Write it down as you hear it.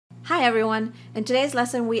Hi everyone! In today's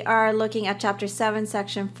lesson we are looking at Chapter 7,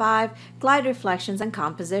 Section 5, Glide Reflections and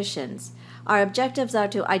Compositions. Our objectives are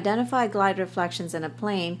to identify glide reflections in a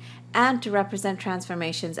plane and to represent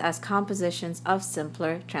transformations as compositions of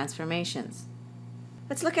simpler transformations.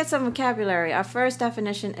 Let's look at some vocabulary. Our first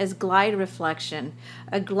definition is glide reflection.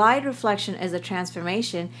 A glide reflection is a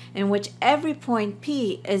transformation in which every point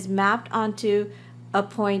P is mapped onto a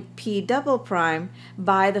point P double prime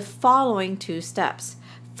by the following two steps.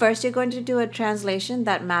 First, you're going to do a translation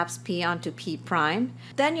that maps P onto P prime.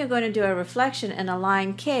 Then you're going to do a reflection in a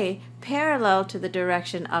line K parallel to the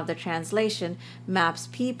direction of the translation maps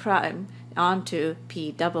P prime onto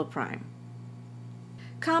P double prime.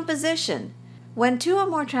 Composition. When two or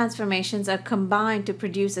more transformations are combined to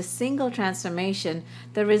produce a single transformation,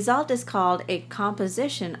 the result is called a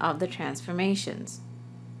composition of the transformations.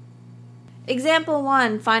 Example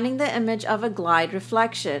 1. Finding the image of a glide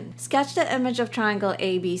reflection. Sketch the image of triangle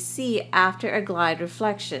ABC after a glide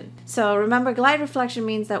reflection. So remember, glide reflection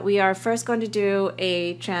means that we are first going to do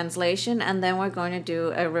a translation and then we're going to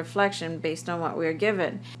do a reflection based on what we're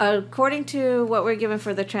given. According to what we're given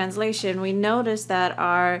for the translation, we notice that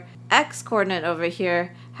our x coordinate over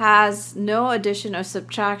here has no addition or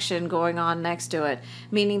subtraction going on next to it,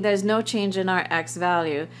 meaning there's no change in our x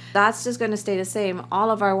value. That's just going to stay the same. All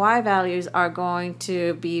of our y values are going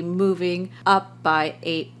to be moving up by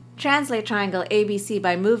 8. Translate triangle ABC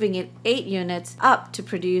by moving it 8 units up to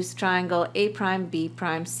produce triangle A prime, B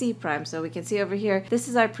prime, C prime. So we can see over here, this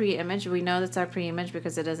is our pre-image. We know that's our pre-image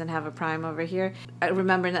because it doesn't have a prime over here.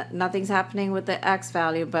 Remember, nothing's happening with the x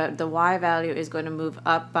value, but the y value is going to move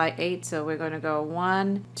up by 8. So we're going to go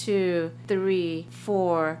 1, 2, 3,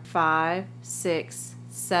 4, 5, 6,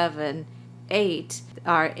 7, 8.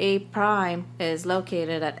 Our A prime is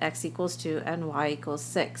located at x equals 2 and y equals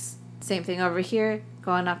 6. Same thing over here.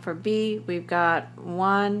 Going up for B, we've got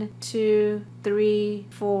 1, 2, 3,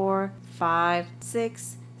 4, 5,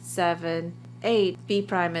 6, 7, 8. B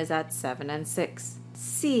prime is at 7 and 6.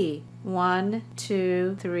 C, 1,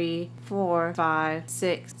 2, 3, 4, 5,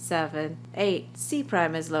 6, 7, 8. C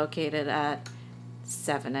prime is located at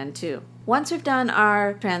 7 and 2. Once we've done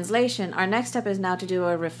our translation, our next step is now to do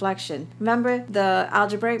a reflection. Remember, the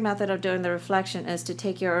algebraic method of doing the reflection is to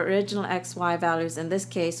take your original x, y values. In this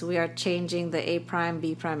case, we are changing the A prime,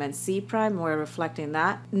 B prime, and C prime. We're reflecting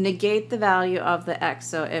that. Negate the value of the x.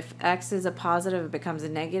 So if x is a positive, it becomes a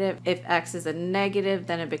negative. If x is a negative,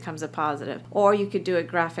 then it becomes a positive. Or you could do it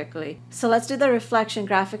graphically. So let's do the reflection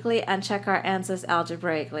graphically and check our answers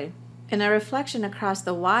algebraically. In a reflection across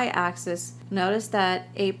the y-axis, notice that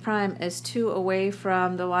A prime is 2 away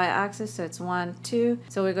from the y-axis, so it's 1, 2.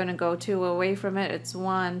 So we're going to go 2 away from it. It's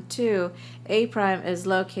 1, 2. A prime is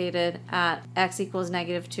located at x equals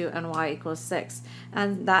negative 2 and y equals 6.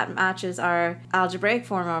 And that matches our algebraic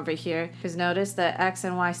form over here, because notice that x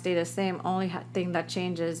and y stay the same. Only thing that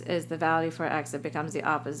changes is the value for x. It becomes the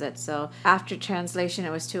opposite. So after translation,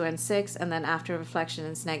 it was 2 and 6, and then after reflection,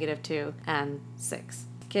 it's negative 2 and 6.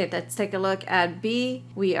 Okay, let's take a look at B.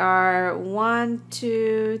 We are 1,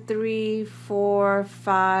 2, 3, 4,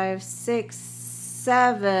 5, 6,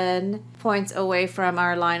 7 points away from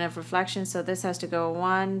our line of reflection. So this has to go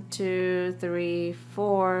 1, 2, 3,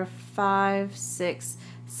 4, 5, 6,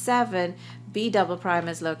 7. B double prime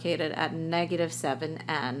is located at negative 7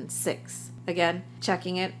 and 6. Again,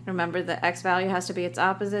 checking it. Remember, the x value has to be its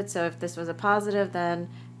opposite. So if this was a positive, then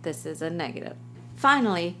this is a negative.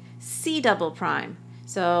 Finally, C double prime.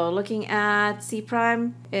 So looking at C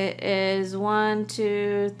prime, it is 1,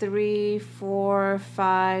 2, 3, 4,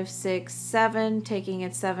 5, 6, 7. Taking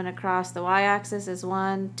it 7 across the y-axis is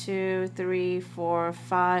 1, 2, 3, 4,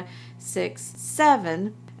 5, 6,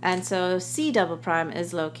 7. And so C double prime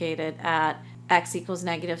is located at x equals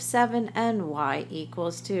negative 7 and y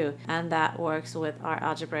equals 2. And that works with our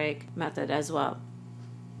algebraic method as well.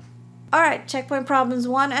 Alright, checkpoint problems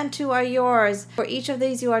 1 and 2 are yours. For each of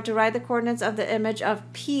these, you are to write the coordinates of the image of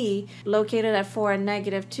P located at 4 and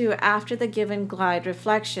negative 2 after the given glide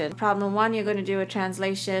reflection. Problem 1, you're going to do a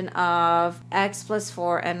translation of x plus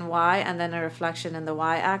 4 and y, and then a reflection in the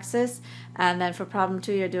y-axis. And then for problem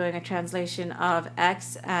 2, you're doing a translation of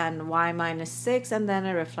x and y minus 6, and then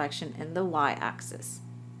a reflection in the y-axis.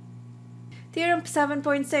 Theorem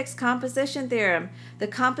 7.6, Composition Theorem. The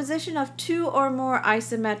composition of two or more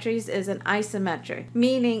isometries is an isometry,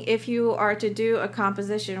 meaning if you are to do a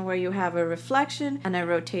composition where you have a reflection and a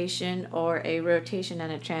rotation, or a rotation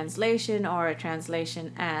and a translation, or a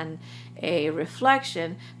translation and a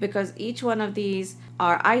reflection, because each one of these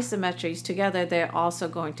are isometries together, they're also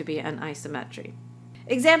going to be an isometry.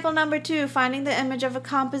 Example number 2, finding the image of a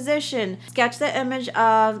composition. Sketch the image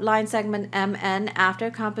of line segment MN after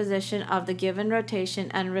composition of the given rotation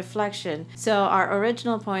and reflection. So our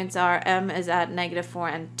original points are M is at -4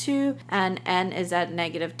 and 2 and N is at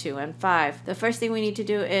 -2 and 5. The first thing we need to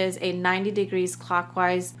do is a 90 degrees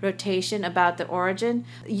clockwise rotation about the origin.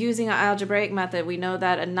 Using our algebraic method, we know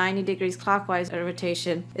that a 90 degrees clockwise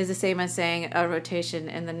rotation is the same as saying a rotation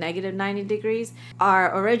in the -90 degrees.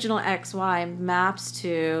 Our original XY maps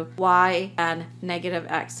to y and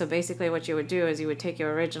 -x. So basically what you would do is you would take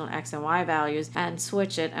your original x and y values and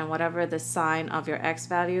switch it, and whatever the sign of your x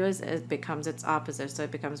value is, it becomes its opposite. So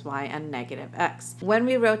it becomes y and -x. When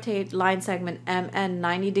we rotate line segment MN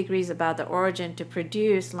 90 degrees about the origin to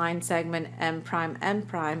produce line segment M prime N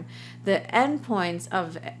prime, the endpoints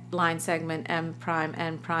of line segment M prime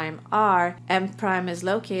N prime are M prime is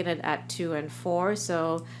located at 2 and 4.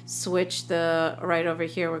 So switch the right over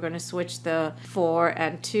here, we're going to switch the 4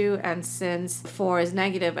 and 2, and since 4 is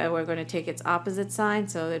negative, and we're going to take its opposite sign,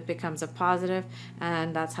 so it becomes a positive,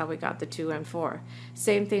 and that's how we got the 2 and 4.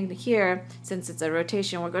 Same thing here, since it's a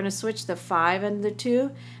rotation, we're going to switch the 5 and the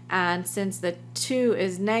 2, and since the 2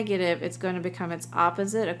 is negative, it's going to become its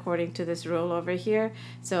opposite according to this rule over here.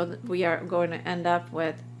 So we are going to end up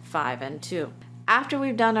with 5 and 2. After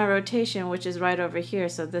we've done our rotation, which is right over here,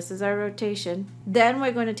 so this is our rotation, then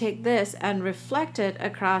we're going to take this and reflect it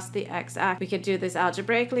across the x-axis. We could do this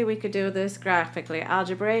algebraically, we could do this graphically.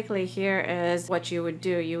 Algebraically, here is what you would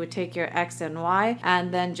do. You would take your x and y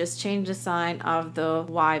and then just change the sign of the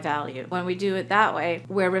y value. When we do it that way,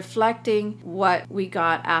 we're reflecting what we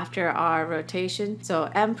got after our rotation. So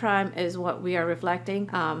M prime is what we are reflecting.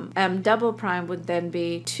 M double prime would then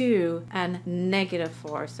be 2 and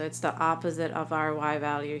 -4, so it's the opposite of our y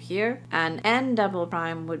value here, and N double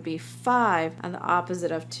prime would be 5 and the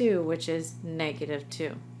opposite of 2, which is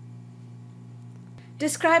 -2.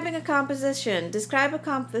 Describing a composition. Describe a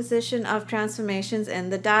composition of transformations in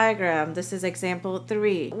the diagram. This is example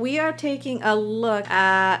 3. We are taking a look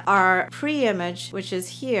at our pre-image, which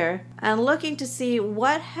is here, and looking to see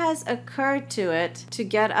what has occurred to it to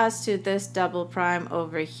get us to this double prime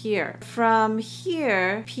over here. From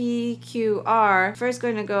here, PQR, first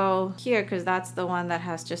going to go here because that's the one that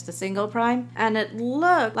has just a single prime, and it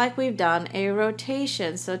looked like we've done a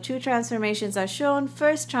rotation. So 2 transformations are shown.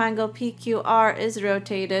 First triangle PQR is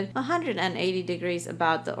rotated 180 degrees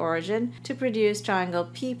about the origin to produce triangle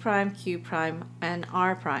P prime, Q prime, and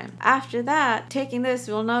R prime. After that, taking this,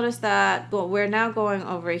 we'll notice that we're now going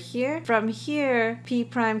over here. From here, P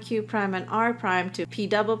prime, Q prime, and R prime to P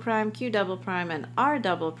double prime, Q double prime, and R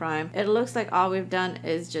double prime. It looks like all we've done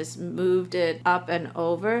is just moved it up and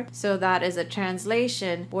over. So that is a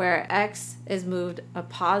translation where X is moved a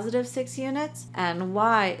positive 6 units and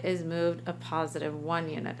Y is moved a positive 1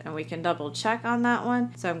 unit. And we can double check on that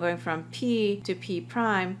one. So I'm going from P to P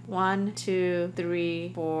prime. 1, 2,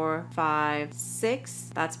 3, 4, 5,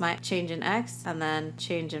 6. That's my change in X. And then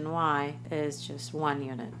change in Y is just 1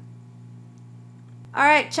 unit.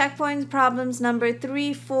 Alright, checkpoint problems number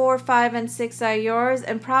 3, 4, 5, and 6 are yours.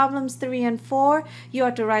 And problems 3 and 4, you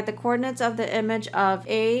have to write the coordinates of the image of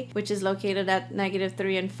A, which is located at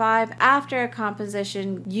 -3 and 5, after a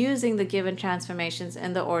composition using the given transformations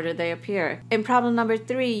in the order they appear. In problem number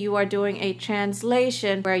 3, you are doing a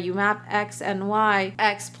translation where you map X and Y,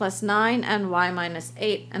 X plus 9 and Y minus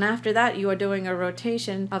 8. And after that, you are doing a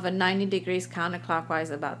rotation of a 90 degrees counterclockwise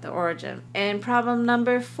about the origin. In problem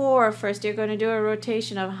number 4, first you're going to do a rotation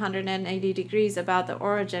of 180 degrees about the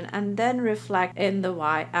origin and then reflect in the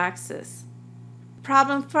y-axis.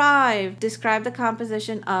 Problem 5, describe the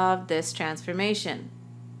composition of this transformation.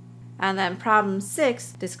 And then problem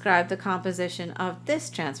 6, describe the composition of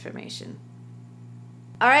this transformation.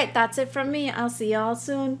 Alright, that's it from me. I'll see y'all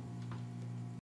soon.